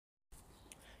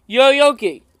Yo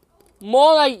Yogi.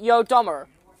 More like Yo Dumber.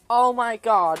 Oh my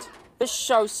god. This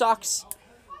show sucks.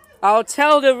 I'll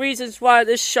tell the reasons why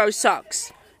this show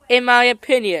sucks. In my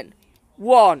opinion.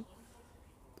 1.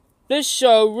 This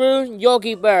show ruined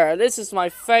Yogi Bear. This is my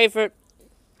favorite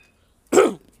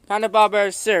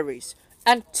Hanna-Barbera series.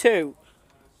 And 2.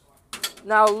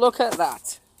 Now look at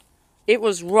that. It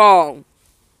was wrong.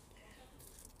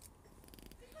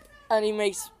 And he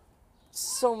makes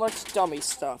so much dummy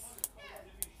stuff.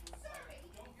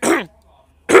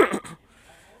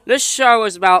 This show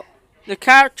is about the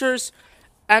characters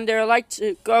and they like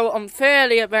to go on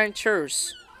fairly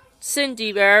adventures.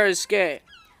 Cindy Bear is gay.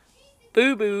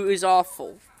 Boo Boo is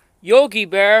awful. Yogi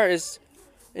Bear is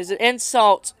an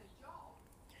insult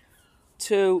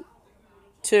to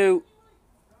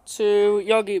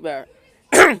Yogi Bear.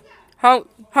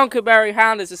 Huckleberry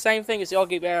Hound is the same thing as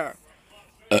Yogi Bear.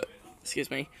 Excuse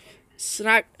me.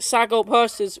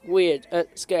 Sagglepuss is weird.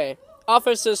 It's gay.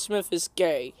 Officer Smith is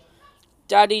gay.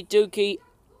 Daddy Dookie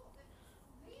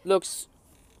looks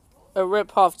a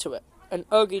rip-off to it. And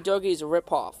Oogie Doogie is a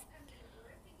rip-off.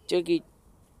 Diggy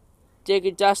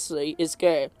Dastly is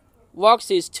gay.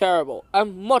 Roxy is terrible.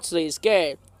 And Muttley is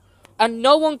gay. And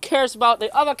no one cares about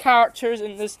the other characters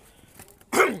in this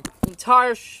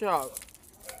entire show.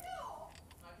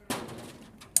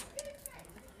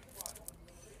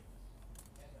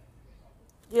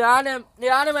 The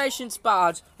animation's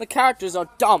bad. The characters are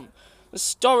dumb. The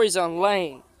stories are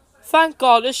lame. Thank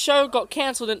God this show got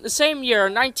cancelled in the same year,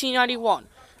 1991.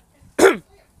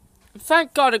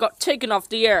 Thank God it got taken off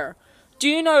the air. Do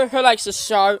you know who likes this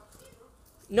show?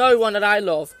 No one that I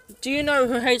love. Do you know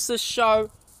who hates this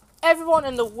show? Everyone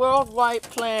in the worldwide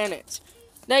planet.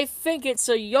 They think it's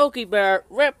a Yogi Bear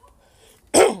rip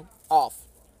off.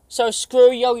 So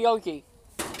screw Yo Yogi.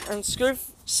 And screw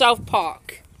South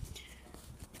Park.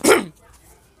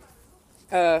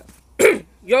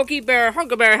 Yogi Bear,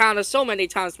 Huckleberry Hound is so many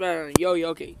times better than Yo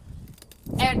Yogi.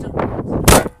 And get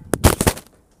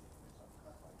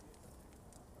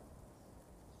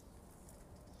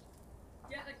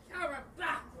the camera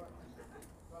back!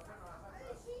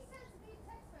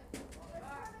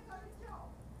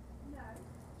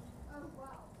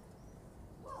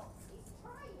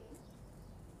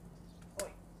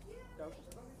 Don't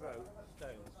throw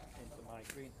stones into my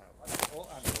greenhouse. All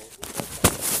animals.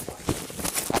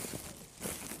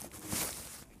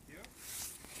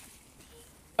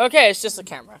 Okay, it's just a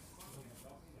camera.